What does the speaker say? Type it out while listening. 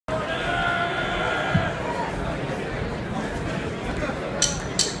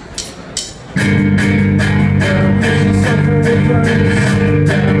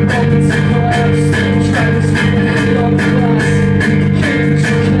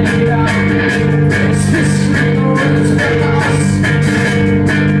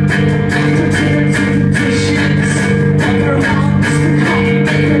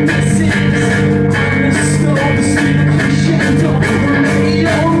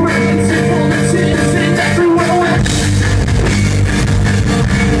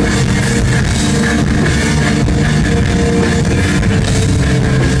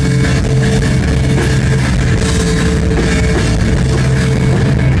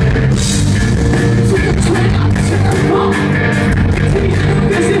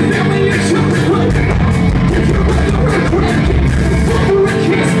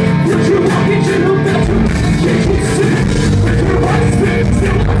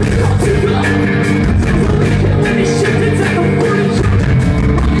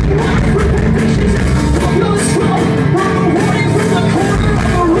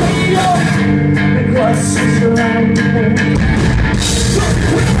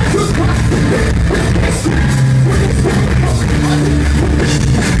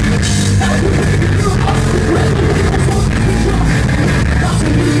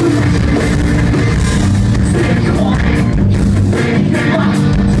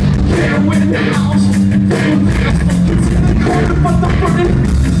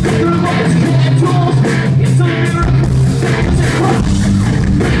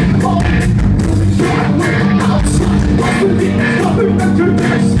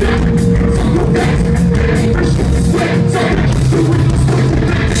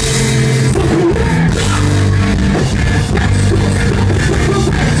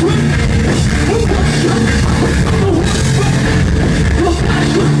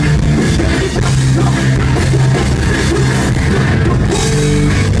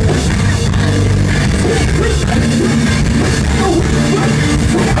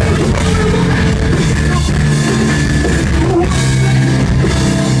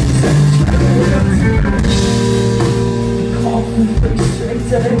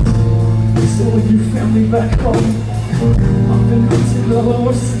back home. I've been hunting the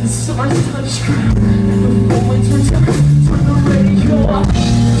horse and the stars touch ground, and the moments return, turn the radio off.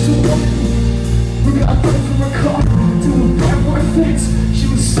 There's a woman who got thrown from her car to a barbed fence. She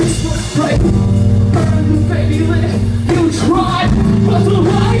was 6 foot bright. Her and the baby lit. You tried, but the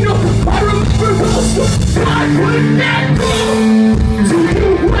line up. I remember those words. I couldn't let go. Do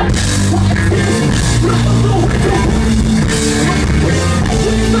you wet? I did. From the window.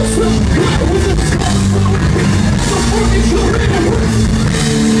 I was a song. Before you show me the words,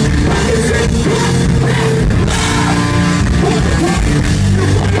 I can say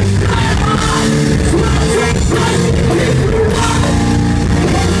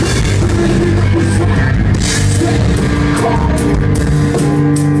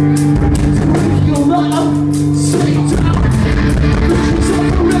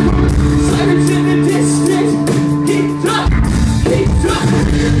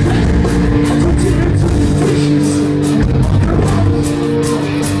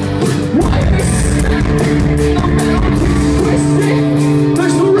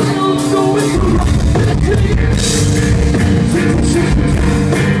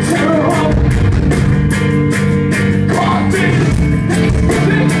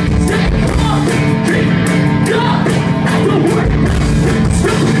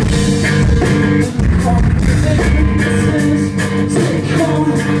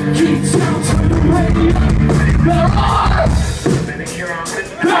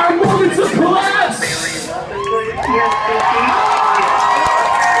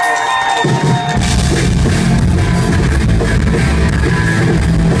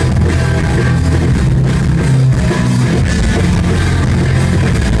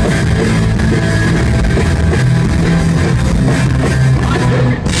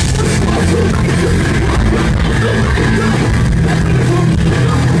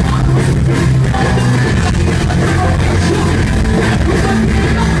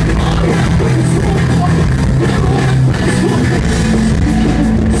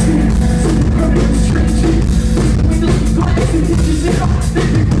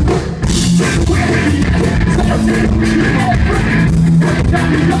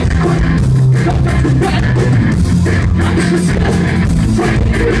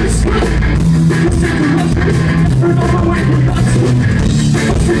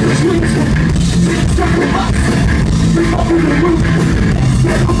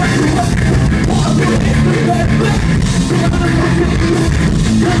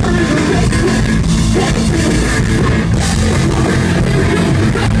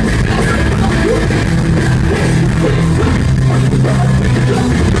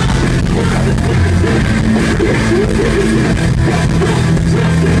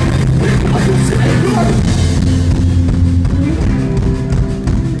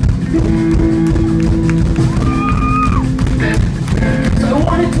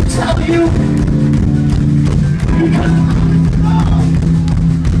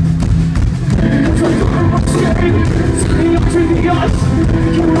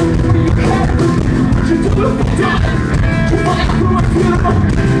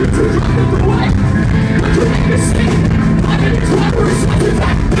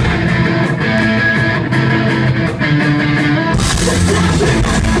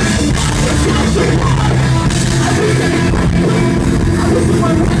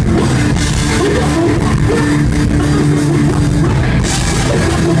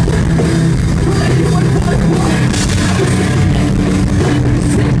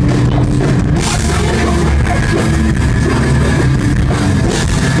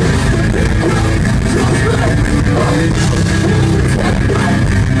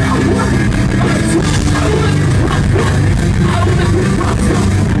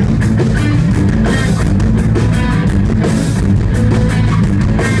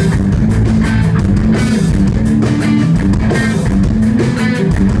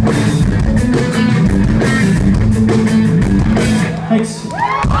Thanks.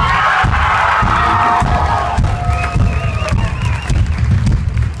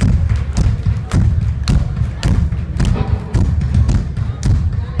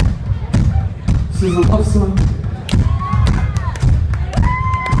 This is a love song.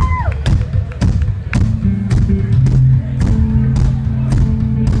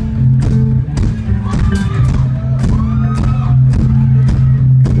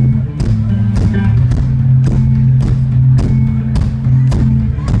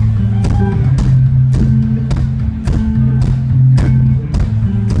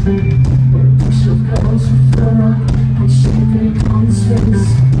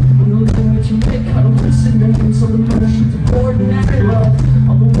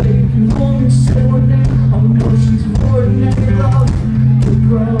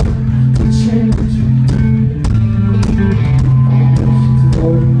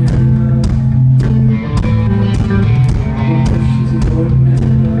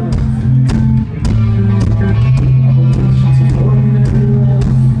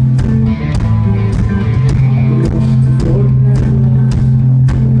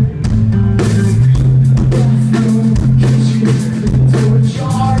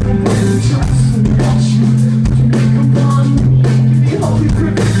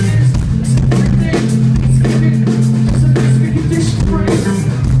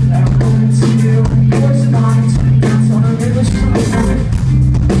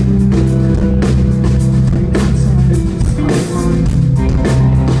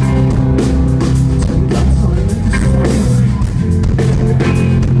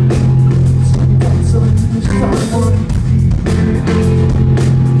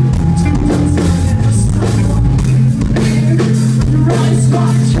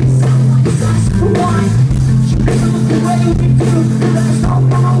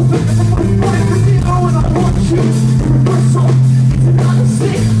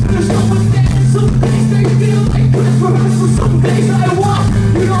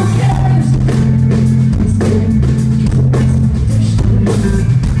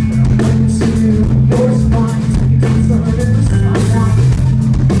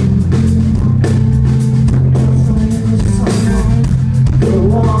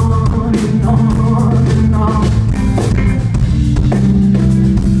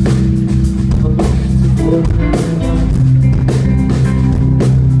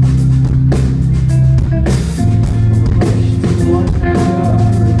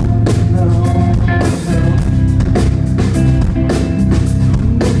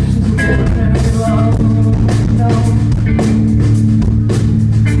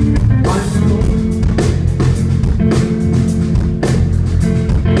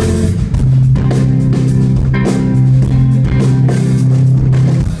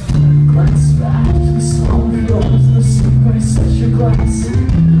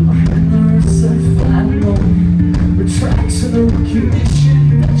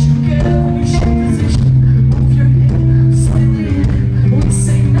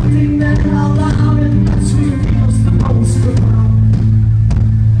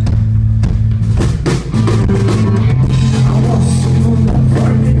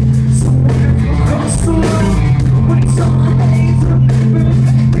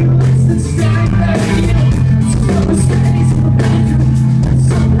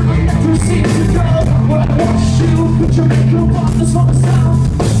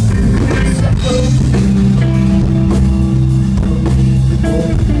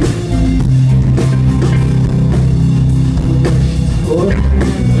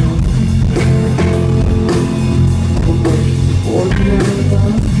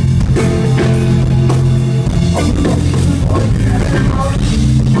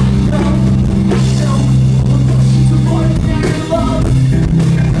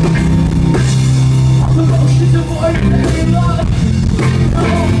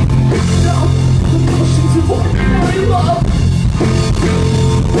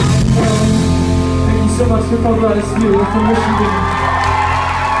 Mr. Colorado Steel from Michigan.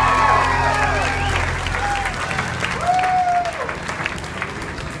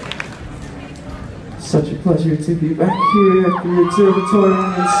 Such a pleasure. pleasure to be back here at the Observatory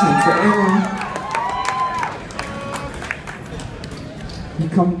in Santa Ana. You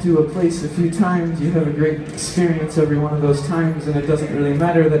come to a place a few times, you have a great experience every one of those times, and it doesn't really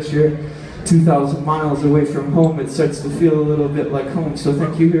matter that you're 2,000 miles away from home. It starts to feel a little bit like home. So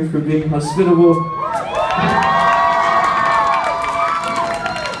thank you here for being hospitable.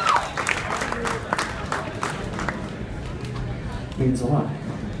 Means a lot.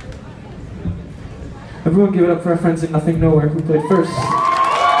 Everyone give it up for our friends at Nothing Nowhere who played first.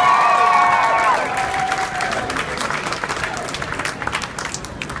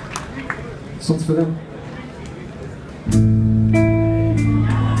 This one's for them.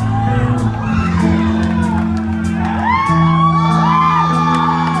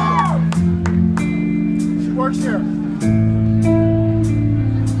 She works here.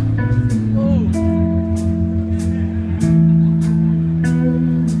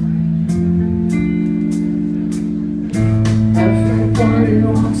 Everybody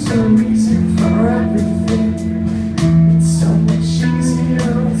wants a reason for everything. It's so much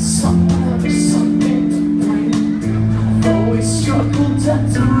easier with someone or something to blame. I've always struggled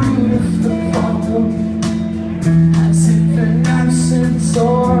at the root of the problem. Has it been absence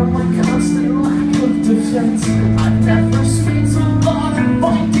or my constant lack of defense? I've never spent a lot of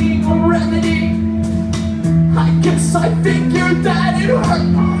finding a remedy. I guess I figured that it hurt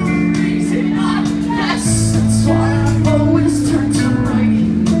more reason, I guess. That's why I've always turned to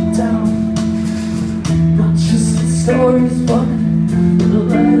writing down. Not just the stories, but the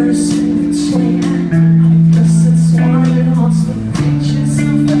letters in between. I guess that's why it haunts the pages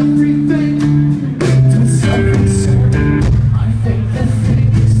of everything. To self-concern, I think the thing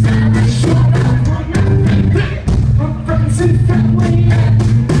is that I should have run everything from friends and family and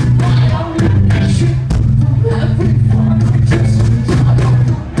my own ambition. From everyone, I just got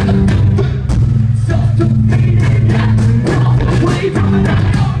over everything. Self-defeated and probably, but I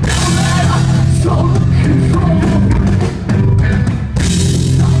don't know that I'm so control.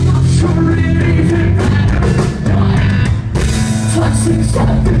 I'm not sure it even matters. Toxic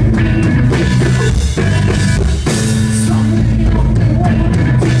something something only way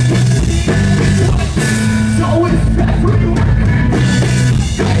so if everyone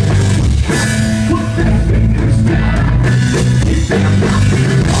put their fingers down, if they're not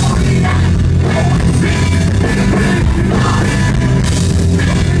sorry, I always see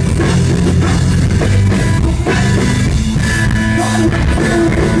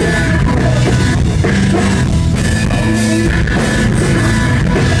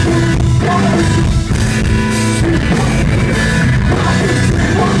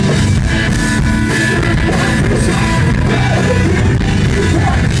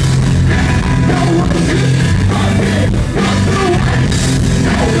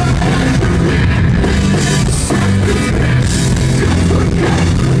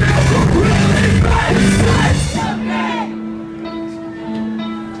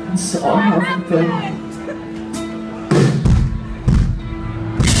so I haven't been.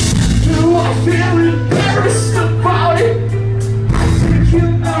 Do I feel embarrassed about it? I think you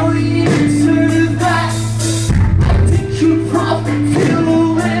know the answer to that. I think you probably feel a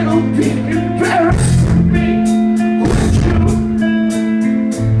little bit embarrassed for me, would you?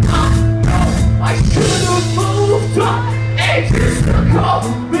 I know I should have moved on ages ago,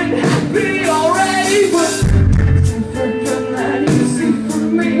 been happy already, but it's never been that easy for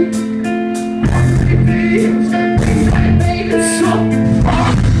me. I made it so far.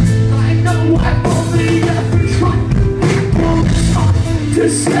 I know I've only ever tried to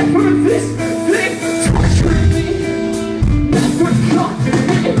sever this thing torturing me. Never got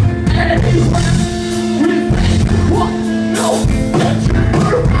anywhere with anyone. No pleasure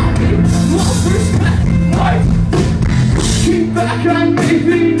around me. Love, respect, life. Looking back, I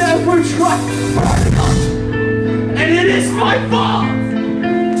maybe never tried hard enough, and it is my fault.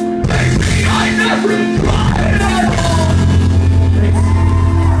 Maybe I never tried at all.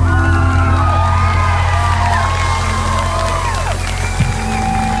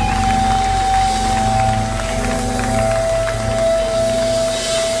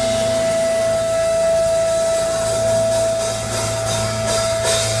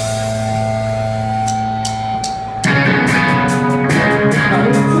 I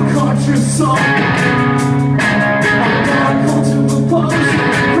love the country song. I'm not going to oppose it.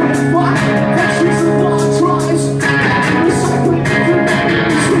 Countries of all tribes, recycling every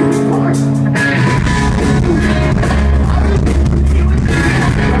memory to apart.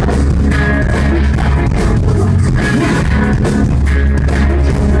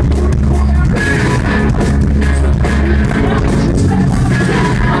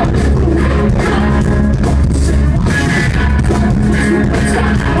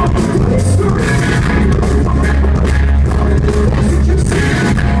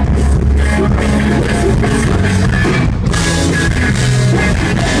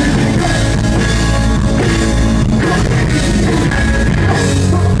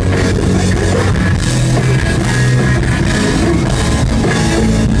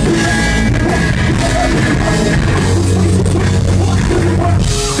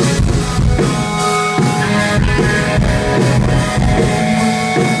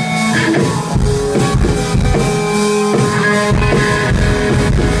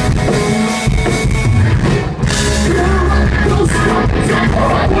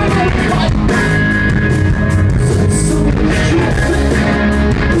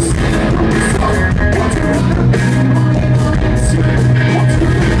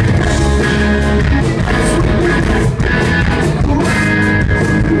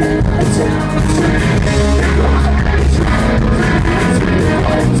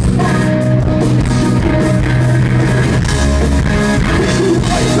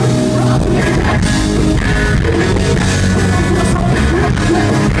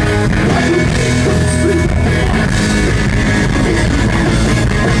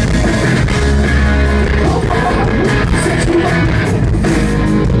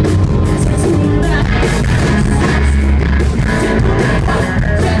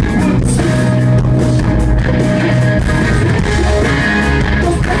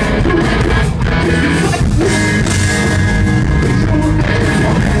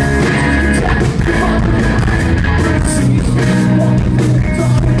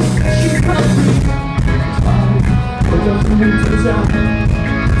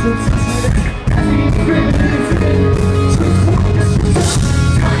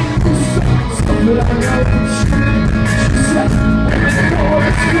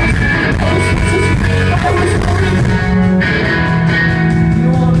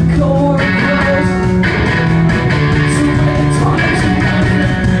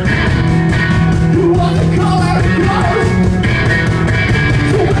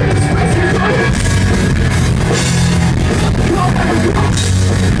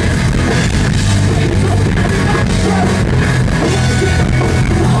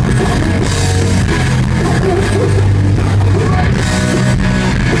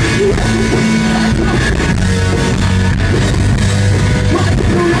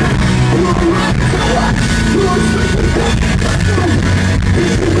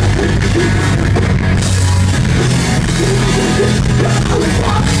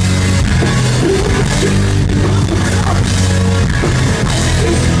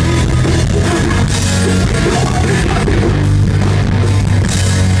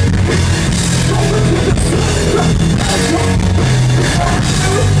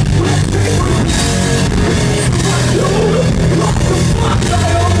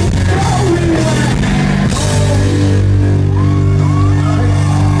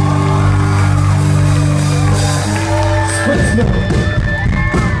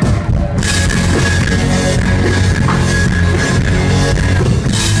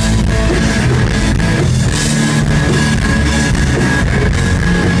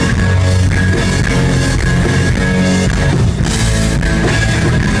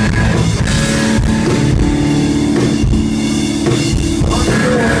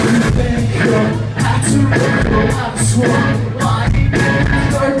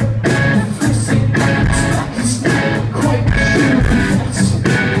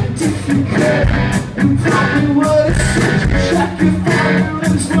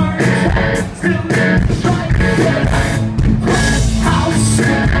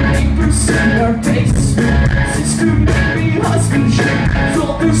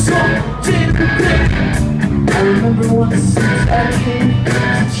 I remember once I came to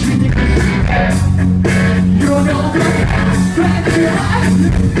treat the you're no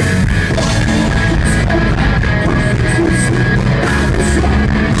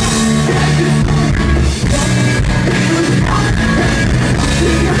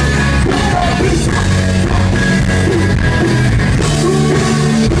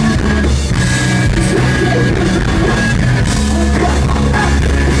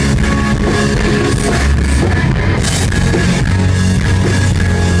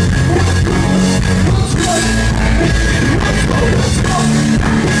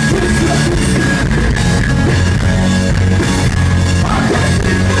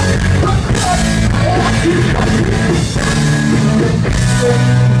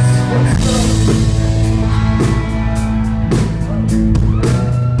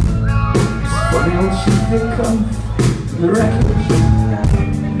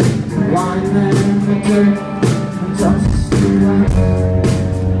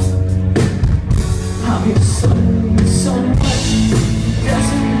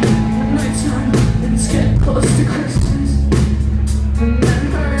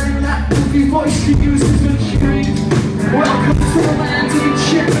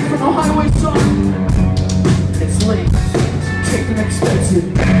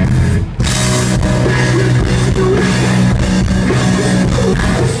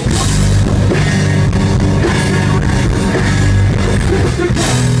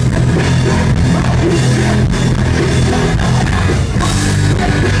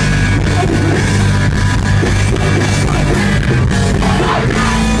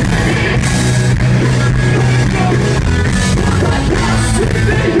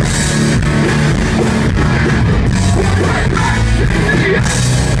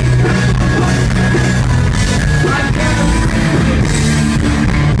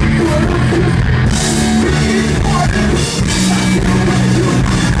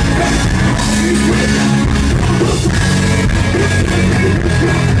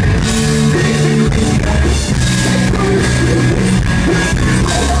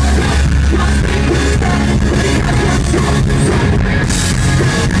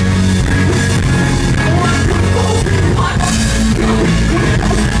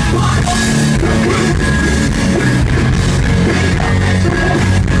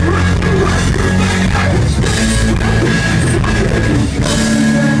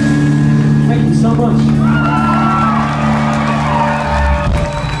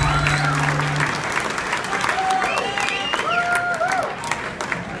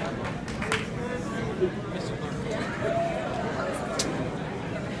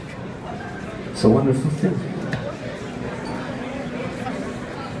It's a wonderful thing.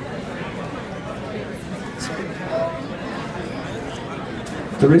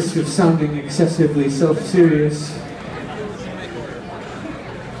 The risk of sounding excessively self-serious,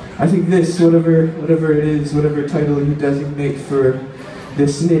 I think this, whatever it is, whatever title you designate for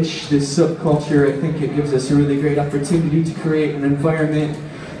this niche, this subculture, I think it gives us a really great opportunity to create an environment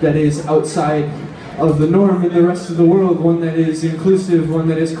that is outside of the norm in the rest of the world, one that is inclusive, one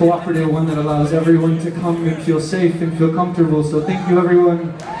that is cooperative, one that allows everyone to come and feel safe and feel comfortable. So thank you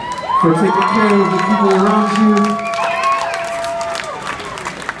everyone for taking care of the people around you.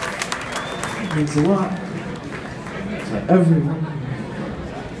 It means a lot to everyone.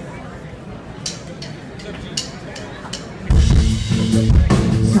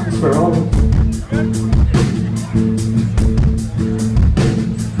 Songs for all of them.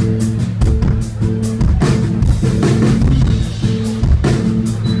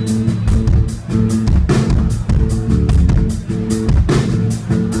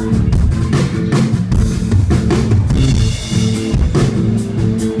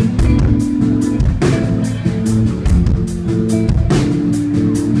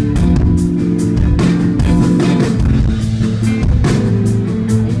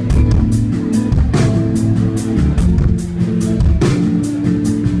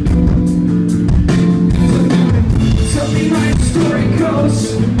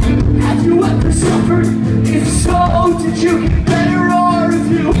 Have you ever suffered? If so, did you get better, or if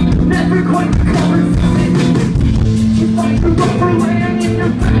you never quite recovered from it? Did you find your lover laying in your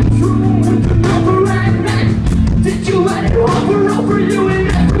bedroom with another and then did you let it hover over you and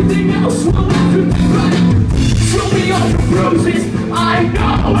everything else will after the fact? Show me all your bruises, I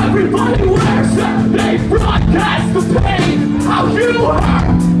know everybody wears them. They broadcast the pain, how you hurt.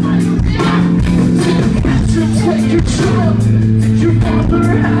 Take your child. Did your father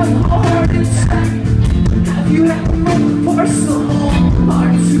have a heart attack? Have you ever been forced the whole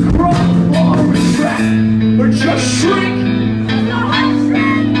heart to grow or retract or just shrink?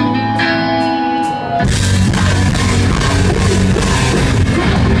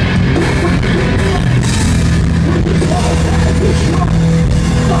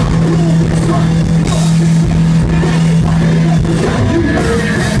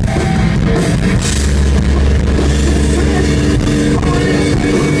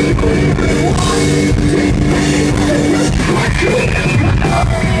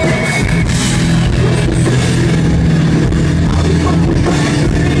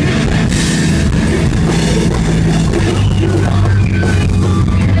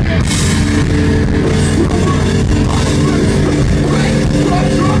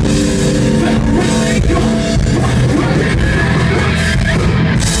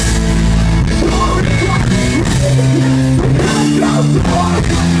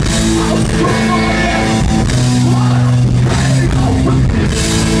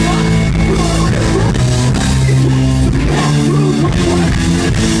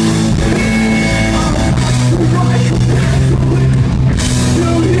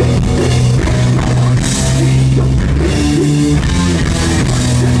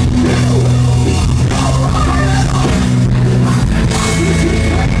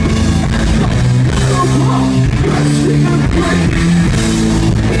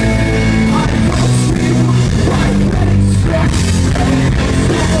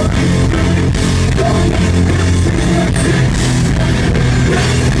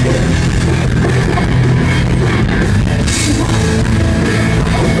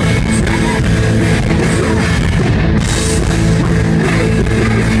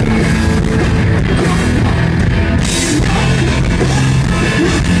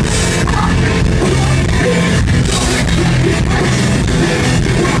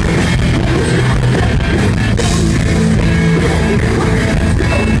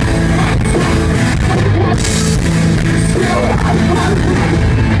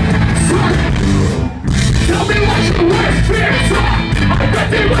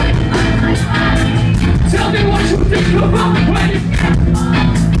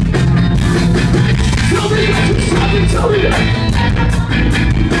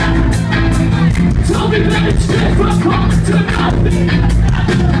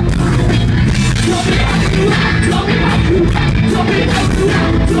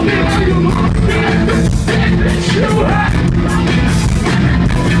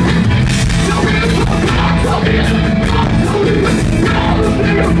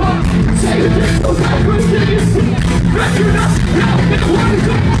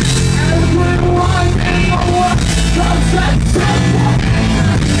 Everyone in the world comes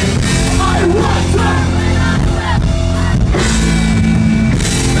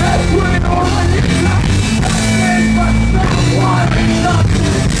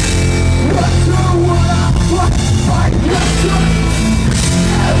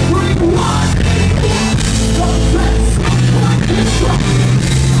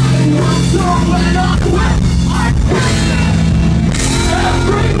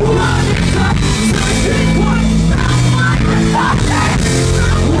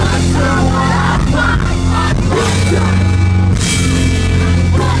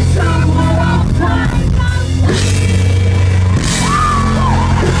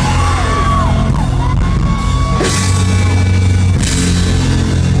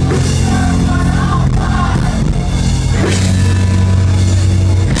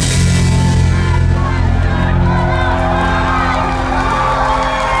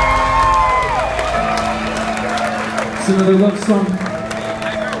Another love song.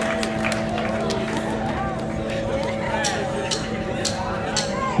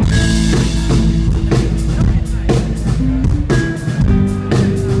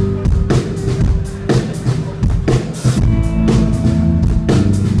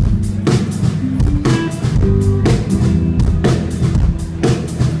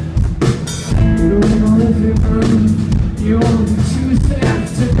 You on Tuesday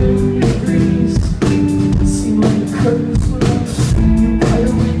afternoon degrees. Seem like a curtains were up. You by the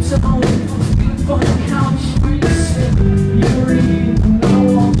window, sleep on the couch where you sit. You read, and I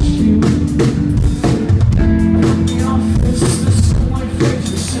watch you. From the office, the sunlight frames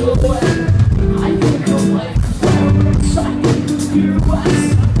your silhouette. I think of like a flower inside the computer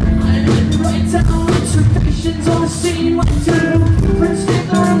west. I like write down observations on a scene like two. Prince in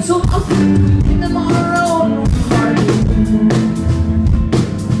the room so up in the tomorrow.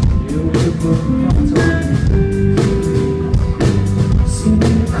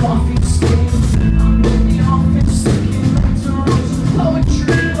 Coffee stain. I'm in the office thinking back to rows of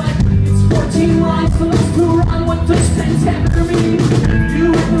poetry like it's 14 lines, so let's go around. What does pentagram mean? You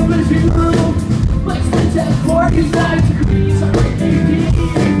in the living room, like spent at 45 degrees. I write AD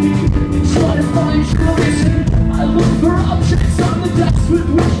and try to find your reason. I look for objects on the desk with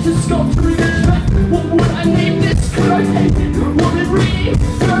which to sculpt an effect. What would I name this? Could I paint it? Woman reading?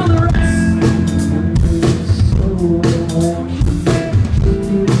 Girl the rest.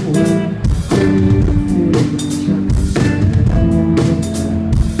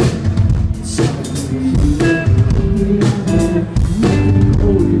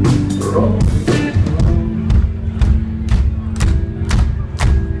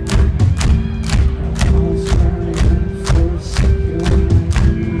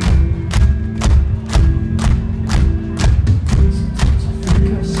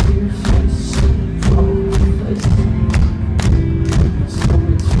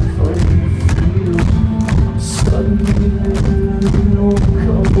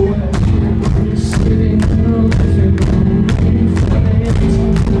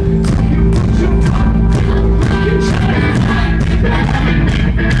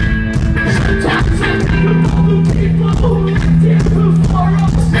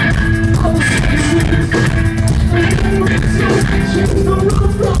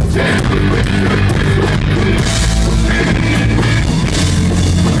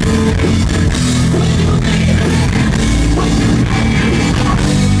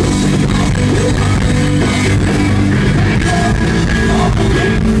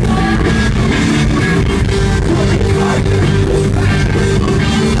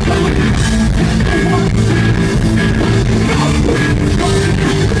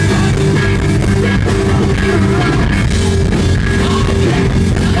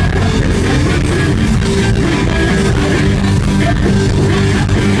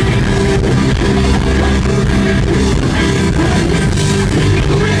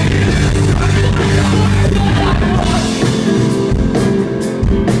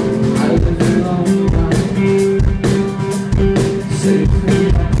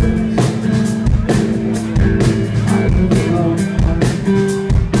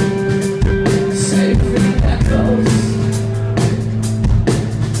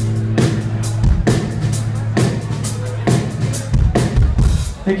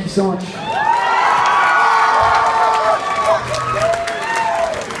 Thank you so much.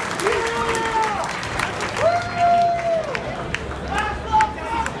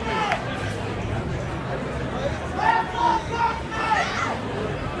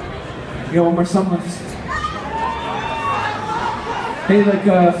 We got one more song left. Hey, like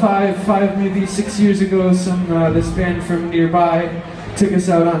five, maybe 6 years ago, this band from nearby took us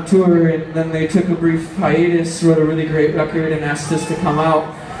out on tour, and then they took a brief hiatus, wrote a really great record, and asked us to come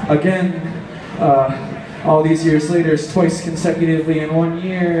out again all these years later, twice consecutively in 1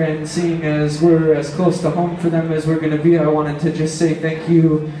 year. And seeing as we're as close to home for them as we're going to be, I wanted to just say thank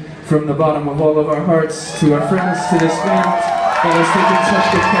you from the bottom of all of our hearts to our friends, to this band that has taken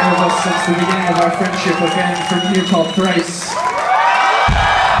such good care of us since the beginning of our friendship, a band from here called Thrice.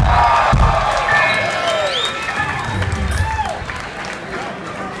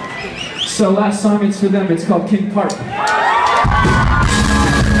 So last song, it's for them. It's called King Park.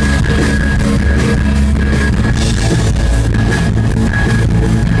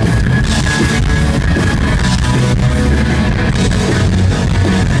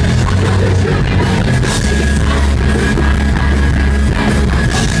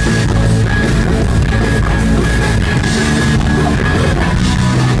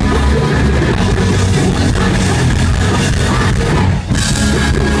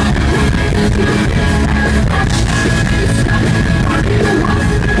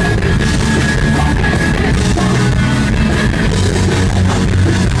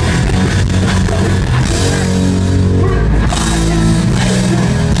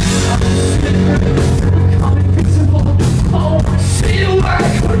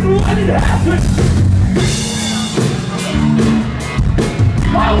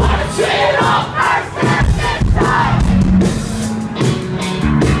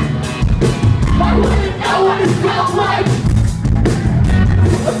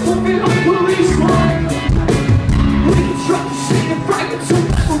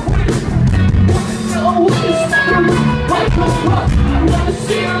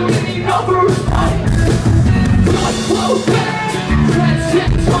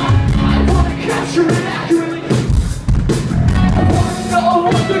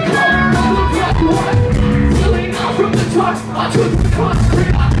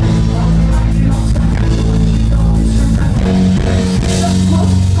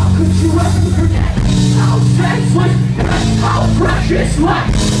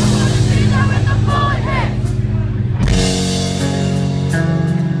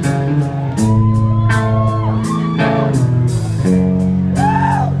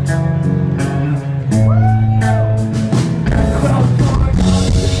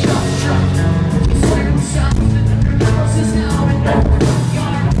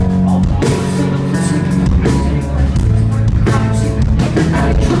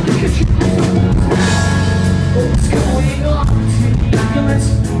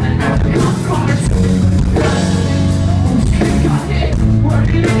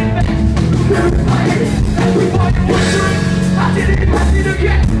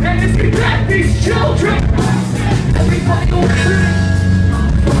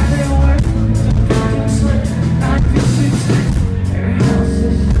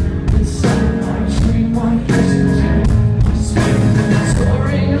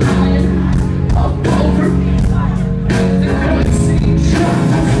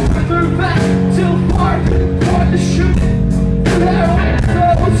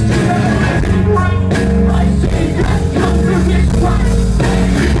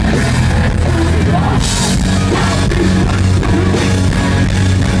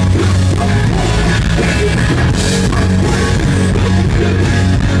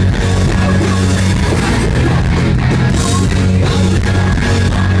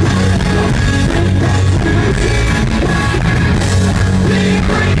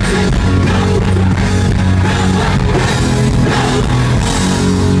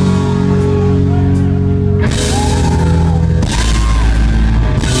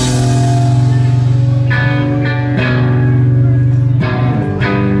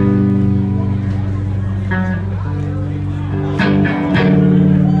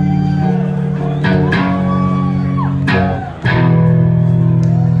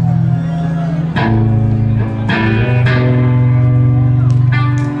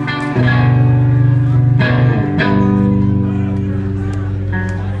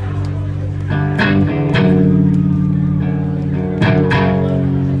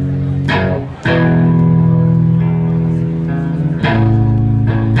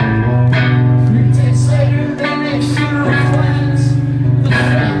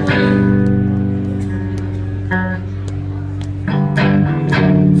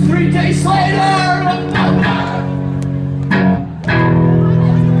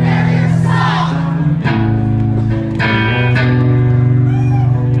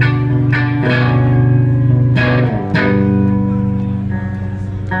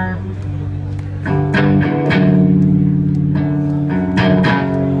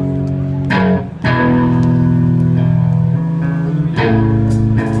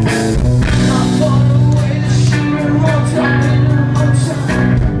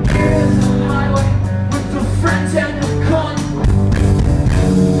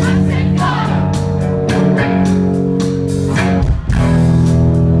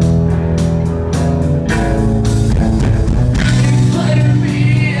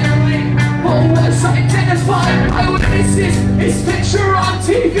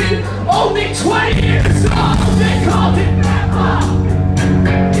 Only 20 years old, they called it Grandma.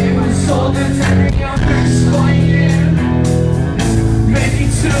 It was told that every understanding maybe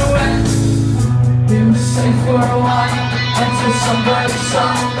to it. We were safe for a while until somebody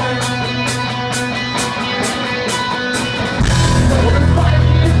saw me. All the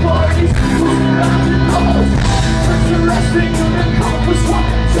fighting parties, moving around in calls, interesting and accomplished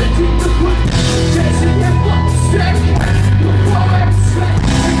one, taking the quick, chasing your footsteps. Before I slept,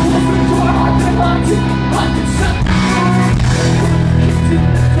 and closed the door, I've been hunting, hunting something. Kicked in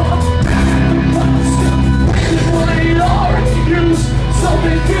the door, but still waiting what I'd already used. So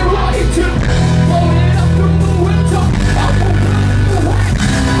if you're ready to blow it up from the window, I'll put it away.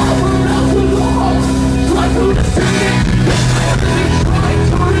 I'll run out to the hall, fly through the city. I'm really trying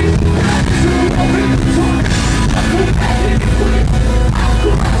to reach back to open the door. I'm going back in the way, I'll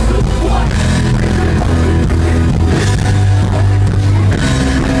go out to the blood.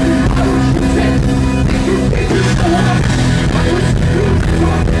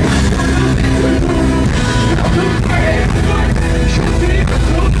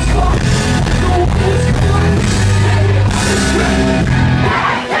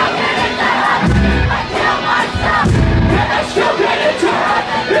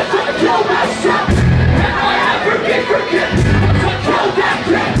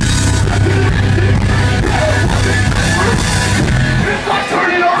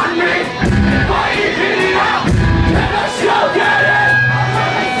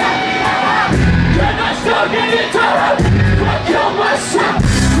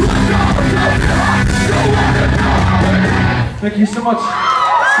 Thank you so much.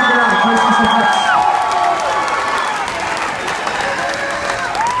 Stick around.